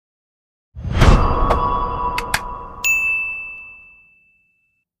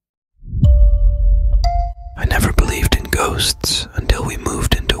ghosts until we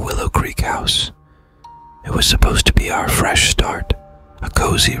moved into Willow Creek House. It was supposed to be our fresh start, a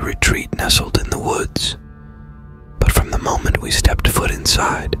cozy retreat nestled in the woods. But from the moment we stepped foot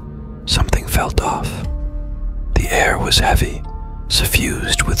inside, something felt off. The air was heavy,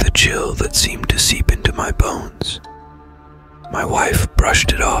 suffused with a chill that seemed to seep into my bones. My wife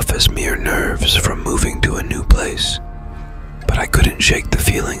brushed it off as mere nerves from moving to a new place, but I couldn't shake the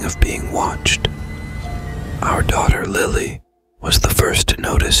feeling of being watched. Our daughter, Lily, was the first to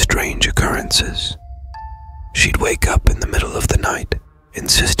notice strange occurrences. She'd wake up in the middle of the night,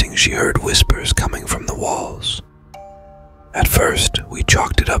 insisting she heard whispers coming from the walls. At first, we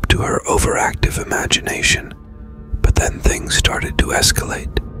chalked it up to her overactive imagination, but then things started to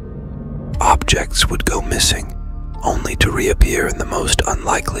escalate. Objects would go missing, only to reappear in the most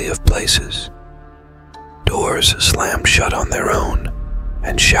unlikely of places. Doors slammed shut on their own,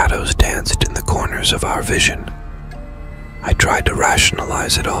 and shadows danced in the corners of our vision. I tried to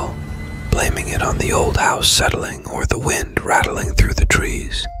rationalize it all, blaming it on the old house settling or the wind rattling through the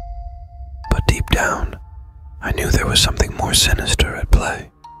trees. But deep down, I knew there was something more sinister at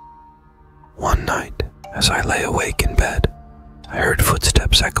play. One night, as I lay awake in bed, I heard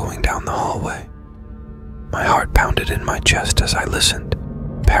footsteps echoing down the hallway. My heart pounded in my chest as I listened,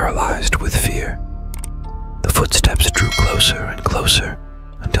 paralyzed with fear. The footsteps drew closer and closer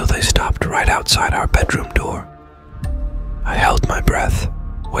until they stopped right outside our bedroom door. I held my breath,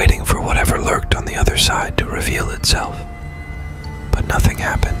 waiting for whatever lurked on the other side to reveal itself. But nothing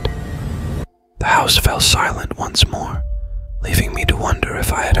happened. The house fell silent once more, leaving me to wonder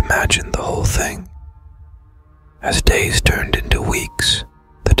if I had imagined the whole thing. As days turned into weeks,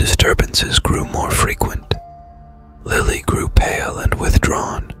 the disturbances grew more frequent. Lily grew pale and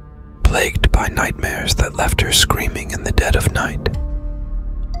withdrawn, plagued by nightmares that left her screaming in the dead of night.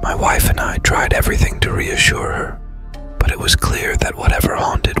 My wife and I tried everything to reassure her, but it was clear that whatever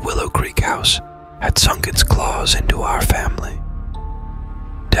haunted Willow Creek House had sunk its claws into our family.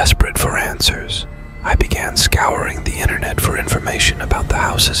 Desperate for answers, I began scouring the internet for information about the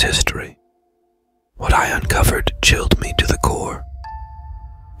house's history. What I uncovered chilled me to the core.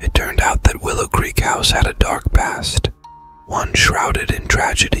 It turned out that Willow Creek House had a dark past, one shrouded in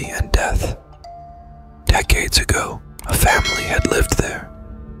tragedy and death. Decades ago, a family had lived there,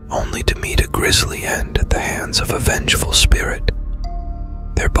 only to meet a grisly end at the hands of a vengeful spirit.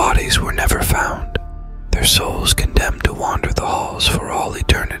 Their bodies were never found, their souls condemned to wander the halls for all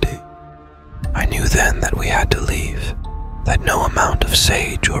eternity. I knew then that we had to leave, that no amount of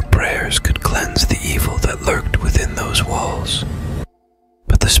sage or prayers could cleanse the evil that lurked within those walls.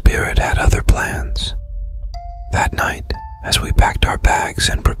 But the spirit had other plans. That night, as we packed our bags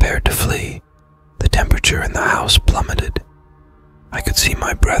and prepared to flee, the temperature in the house plummeted. I could see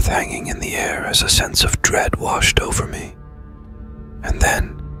my breath hanging in the air as a sense of dread washed over me. And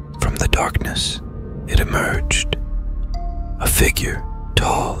then, from the darkness, it emerged. A figure,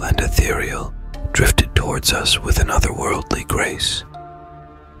 tall and ethereal, drifted towards us with an otherworldly grace.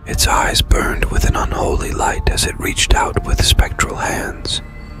 Its eyes burned with an unholy light as it reached out with spectral hands,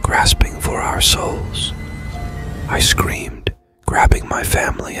 grasping for our souls. I screamed, grabbing my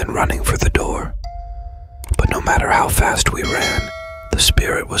family and running for the door. But no matter how fast we ran, the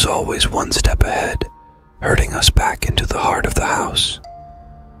spirit was always one step ahead, herding us back into the heart of the house.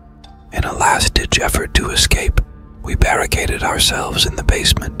 In a last-ditch effort to escape, we barricaded ourselves in the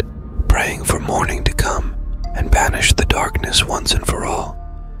basement, praying for morning to come and banish the darkness once and for all.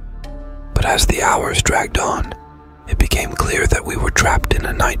 But as the hours dragged on, it became clear that we were trapped in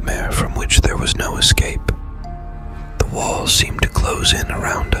a nightmare from which there was no escape. The walls seemed to close in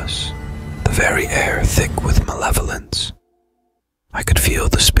around us, the very air thick with malevolence. I could feel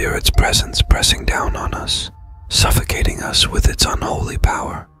the spirit's presence pressing down on us, suffocating us with its unholy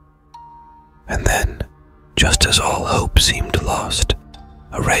power. And then, just as all hope seemed lost,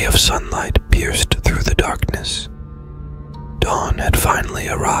 a ray of sunlight pierced through the darkness. Dawn had finally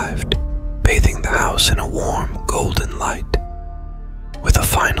arrived, bathing the house in a warm, golden light. With a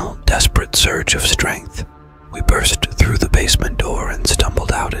final, desperate surge of strength, we burst through the basement door and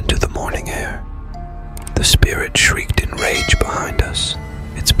stumbled out into the morning air. The spirit shrieked in rage behind us,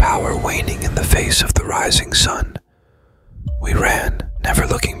 its power waning in the face of the rising sun. We ran, never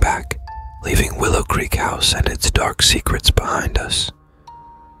looking back, leaving Willow Creek House and its dark secrets behind us.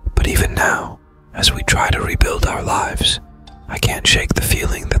 But even now, as we try to rebuild our lives, I can't shake the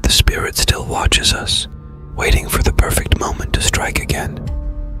feeling that the spirit still watches us, waiting for the perfect moment to strike again.